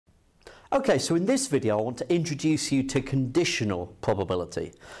Okay, so in this video I want to introduce you to conditional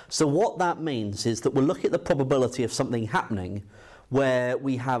probability. So what that means is that we'll look at the probability of something happening where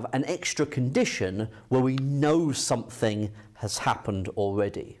we have an extra condition where we know something has happened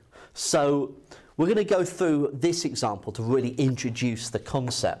already. So we're going to go through this example to really introduce the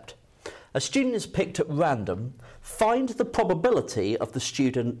concept. A student is picked at random. Find the probability of the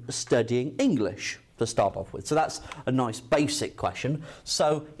student studying English to start off with. So that's a nice basic question.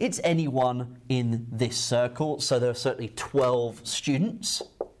 So it's anyone in this circle. So there are certainly 12 students.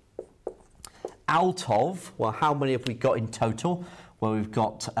 Out of, well, how many have we got in total? Well, we've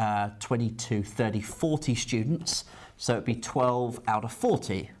got 22, 30, 40 students. So it'd be 12 out of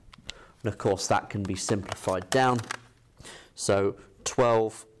 40. And of course that can be simplified down. So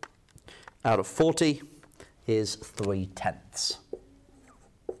 12 out of 40 is 3/10.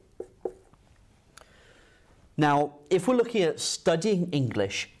 Now, if we're looking at studying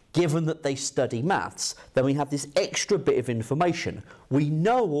English, given that they study maths, then we have this extra bit of information. We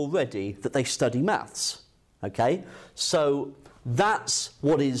know already that they study maths, okay? So that's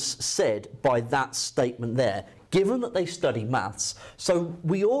what is said by that statement there. Given that they study maths, so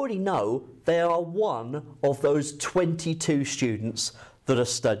we already know they are one of those 22 students that are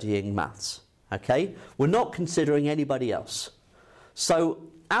studying maths, okay? We're not considering anybody else. So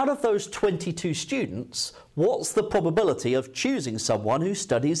out of those 22 students, what's the probability of choosing someone who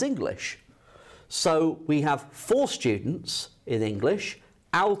studies English? So we have 4 students in English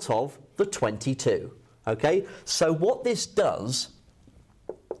out of the 22, okay? So what this does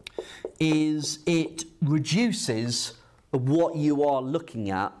is it reduces what you are looking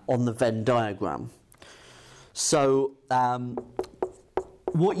at on the Venn diagram. So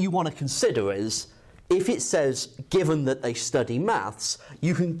what you want to consider is, if it says, given that they study maths,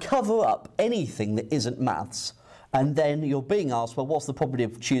 you can cover up anything that isn't maths, and then you're being asked, well, what's the probability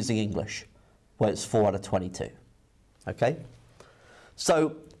of choosing English? Well, it's 4 out of 22, okay?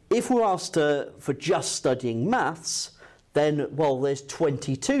 So if we're asked for just studying maths, then, well, there's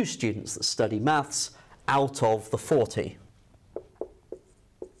 22 students that study maths out of the 40.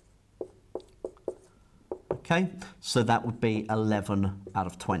 Okay, so that would be 11 out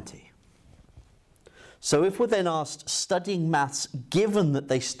of 20. So if we're then asked studying maths given that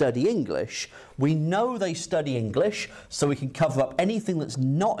they study English, we know they study English, so we can cover up anything that's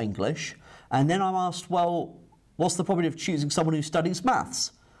not English, and then I'm asked, well, what's the probability of choosing someone who studies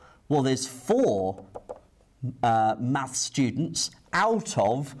maths? Well, there's 4 maths students out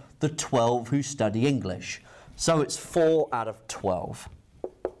of the 12 who study English. So it's 4 out of 12.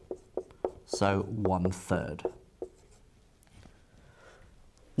 So 1/3.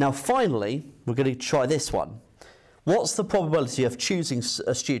 Now finally, we're going to try this one. What's the probability of choosing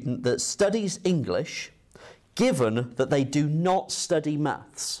a student that studies English given that they do not study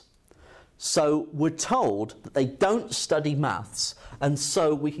maths? So we're told that they don't study maths, and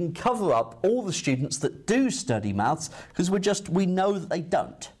so we can cover up all the students that do study maths because we know that they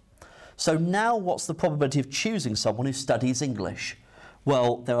don't. So now what's the probability of choosing someone who studies English?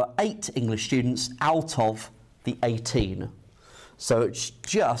 Well, there are 8 English students out of the 18. So it's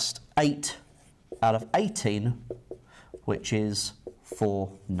just 8 out of 18, which is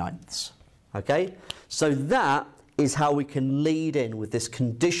 4/9. Okay? So that is how we can lead in with this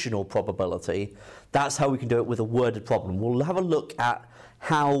conditional probability. That's how we can do it with a worded problem. We'll have a look at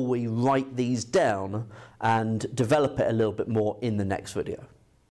how we write these down and develop it a little bit more in the next video.